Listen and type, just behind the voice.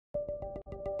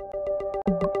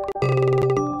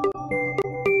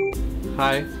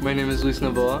Hi, my name is Luis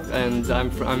Novoa, and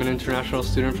I'm an international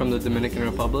student from the Dominican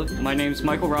Republic. My name is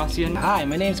Michael Rossian. Hi,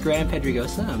 my name is Graham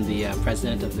Pedregosa. I'm the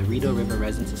president of the Rideau River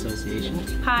Residents Association.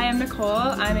 Hi, I'm Nicole.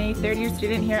 I'm a third-year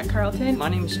student here at Carleton. My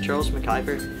name is Charles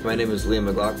McIver. My name is Liam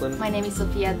McLaughlin. My name is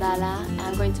Sophia Dalla, and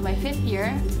I'm going to my 5th year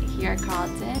here at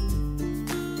Carleton.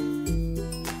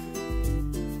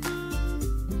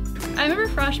 I remember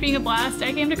Frosh being a blast.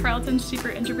 I came to Carleton super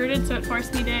introverted, so it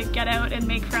forced me to get out and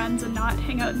make friends and not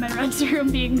hang out in my rent's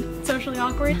room being socially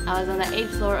awkward. I was on the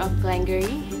 8th floor of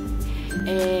Glengarry.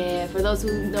 For those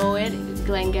who know it,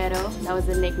 Glenghetto, that was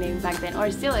the nickname back then,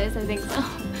 or still is, I think so.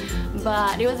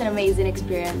 But it was an amazing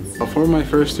experience. For my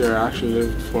first year, I actually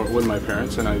lived with my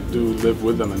parents, and I do live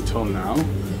with them until now.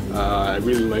 I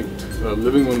really liked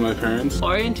living with my parents.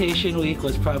 Orientation week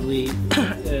was probably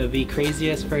the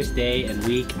craziest first day and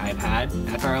week I've had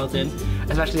at Carleton,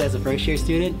 especially as a first year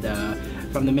student.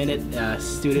 From the minute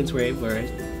students were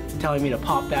telling me to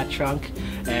pop that trunk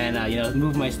and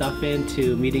move my stuff in,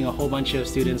 to meeting a whole bunch of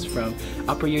students from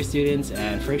upper year students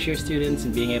and first year students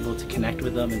and being able to connect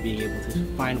with them and being able to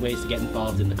find ways to get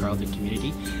involved in the Carleton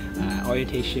community.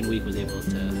 Orientation week was able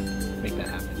to make that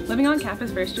happen. Living on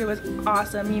campus first year was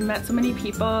awesome. You met so many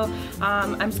people.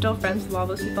 I'm still friends with all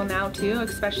those people now too,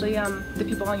 especially the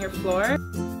people on your floor.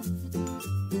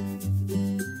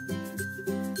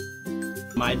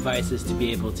 My advice is to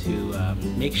be able to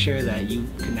make sure that you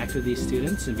connect with these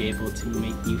students and be able to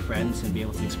make new friends and be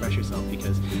able to express yourself,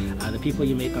 because the people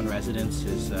you make on residence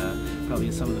is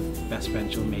probably some of the best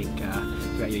friends you'll make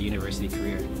throughout your university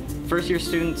career. First year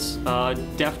students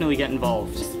definitely get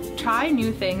involved. Just try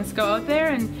new things. Go out there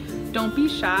and don't be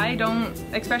shy.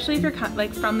 Especially if you're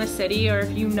from the city or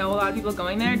if you know a lot of people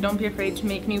going there, don't be afraid to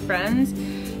make new friends.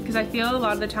 Because I feel a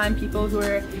lot of the time people who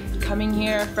are coming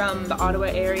here from the Ottawa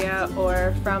area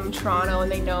or from Toronto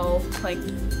and they know,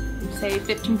 say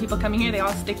 15 people coming here, they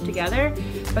all stick together.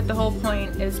 But the whole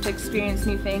point is to experience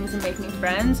new things and make new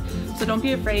friends. So don't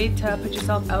be afraid to put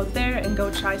yourself out there and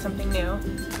go try something new.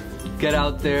 Get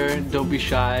out there, don't be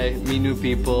shy, meet new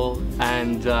people,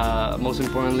 and most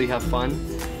importantly, have fun.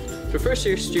 For first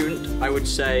year student, I would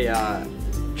say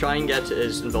try and get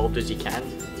as involved as you can.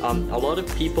 A lot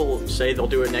of people say they'll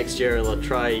do it next year, or they'll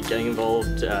try getting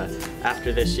involved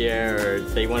after this year, or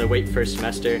they want to wait for a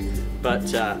semester.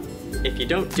 But if you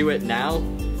don't do it now,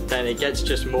 then it gets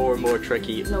just more and more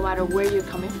tricky. No matter where you're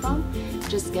coming from,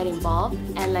 just get involved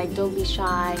and don't be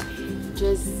shy.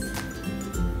 Just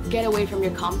get away from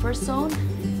your comfort zone.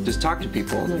 Just talk to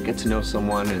people and get to know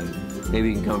someone, and maybe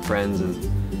you can become friends, and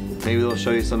maybe they'll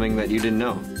show you something that you didn't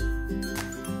know.